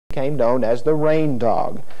became known as the Rain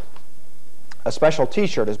Dog. A special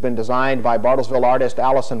t-shirt has been designed by Bartlesville artist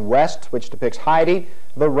Allison West, which depicts Heidi,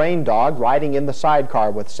 the Rain Dog, riding in the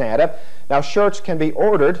sidecar with Santa. Now, shirts can be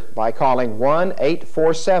ordered by calling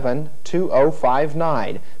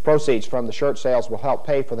 1-847-2059. Proceeds from the shirt sales will help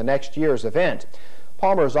pay for the next year's event.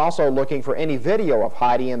 Palmer is also looking for any video of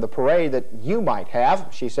Heidi in the parade that you might have.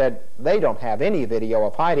 She said they don't have any video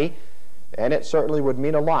of Heidi, and it certainly would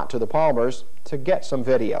mean a lot to the Palmers to get some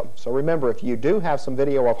video. So remember, if you do have some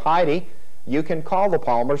video of Heidi, you can call the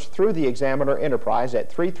Palmers through the Examiner Enterprise at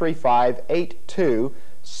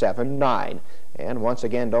 335-8279. And once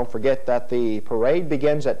again, don't forget that the parade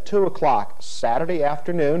begins at 2 o'clock Saturday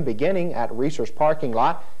afternoon, beginning at Reeser's parking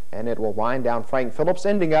lot, and it will wind down Frank Phillips,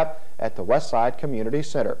 ending up at the Westside Community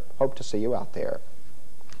Center. Hope to see you out there.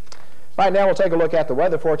 Right now, we'll take a look at the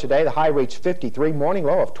weather for today. The high reached 53, morning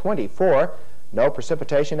low of 24. No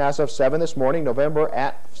precipitation as of 7 this morning. November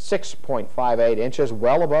at 6.58 inches,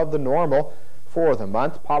 well above the normal for the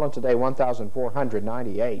month. Pollen today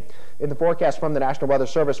 1,498. In the forecast from the National Weather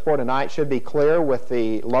Service for tonight, should be clear with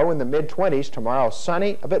the low in the mid-20s. Tomorrow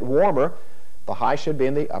sunny, a bit warmer. The high should be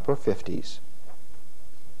in the upper 50s.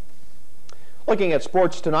 Looking at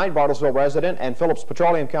sports tonight, Bartlesville resident and Phillips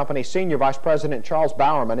Petroleum Company Senior Vice President Charles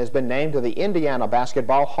Bowerman has been named to the Indiana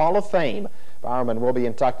Basketball Hall of Fame. Bowerman will be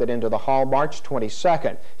inducted into the Hall March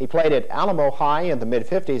 22nd. He played at Alamo High in the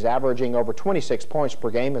mid-50s, averaging over 26 points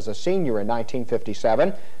per game as a senior in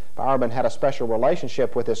 1957. Bowerman had a special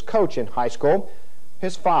relationship with his coach in high school,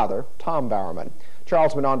 his father, Tom Bowerman.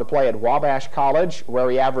 Charles went on to play at Wabash College,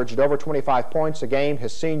 where he averaged over 25 points a game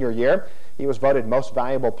his senior year. He was voted Most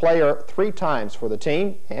Valuable Player 3 times for the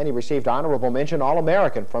team, and he received Honorable Mention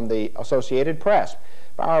All-American from the Associated Press.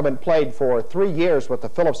 Bowerman played for 3 years with the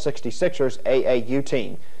Phillips 66ers AAU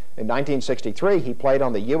team. In 1963, he played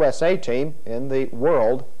on the USA team in the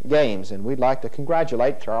World Games, and we'd like to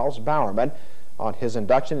congratulate Charles Bowerman on his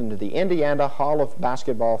induction into the Indiana Hall of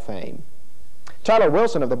Basketball Fame. Tyler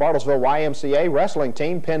Wilson of the Bartlesville YMCA wrestling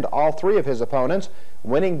team pinned all 3 of his opponents,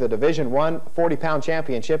 winning the Division I 40-pound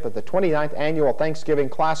championship at the 29th Annual Thanksgiving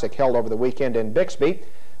Classic held over the weekend in Bixby.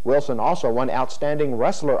 Wilson also won Outstanding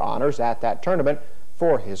Wrestler honors at that tournament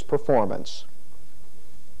for his performance.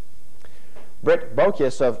 Britt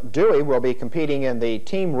Bokius of Dewey will be competing in the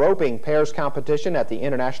team roping pairs competition at the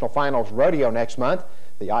International Finals Rodeo next month.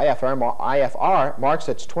 The IFR marks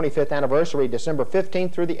its 25th anniversary December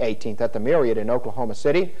 15th through the 18th at the Myriad in Oklahoma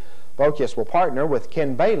City. Bokius will partner with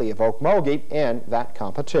Ken Bailey of Okmulgee in that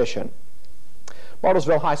competition.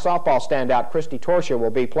 Bartlesville High softball standout Christy Torsia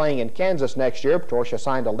will be playing in Kansas next year. Torsia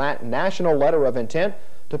signed a national letter of intent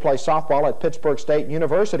to play softball at Pittsburg State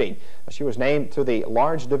University. She was named to the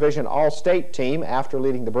large division all-state team after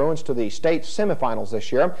leading the Bruins to the state semifinals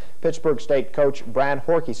this year. Pittsburg State coach Brad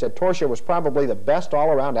Horkey said Torsia was probably the best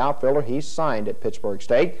all-around outfielder he's signed at Pittsburg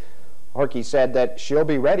State. Horkey said that she'll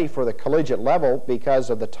be ready for the collegiate level because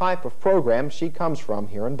of the type of program she comes from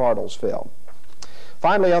here in Bartlesville.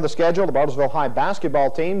 Finally on the schedule, the Bartlesville High basketball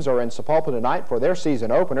teams are in Sapulpa tonight for their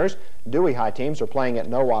season openers. Dewey High teams are playing at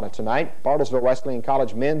Nowata tonight. Bartlesville Wesleyan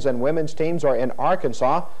College men's and women's teams are in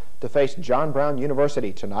Arkansas to face John Brown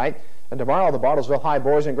University tonight. And tomorrow, the Bartlesville High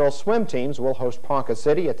boys and girls swim teams will host Ponca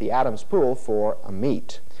City at the Adams Pool for a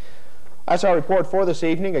meet. That's our report for this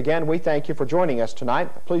evening. Again, we thank you for joining us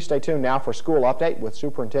tonight. Please stay tuned now for School Update with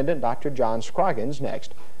Superintendent Dr. John Scroggins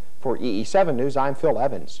next. For EE7 News, I'm Phil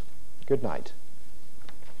Evans. Good night.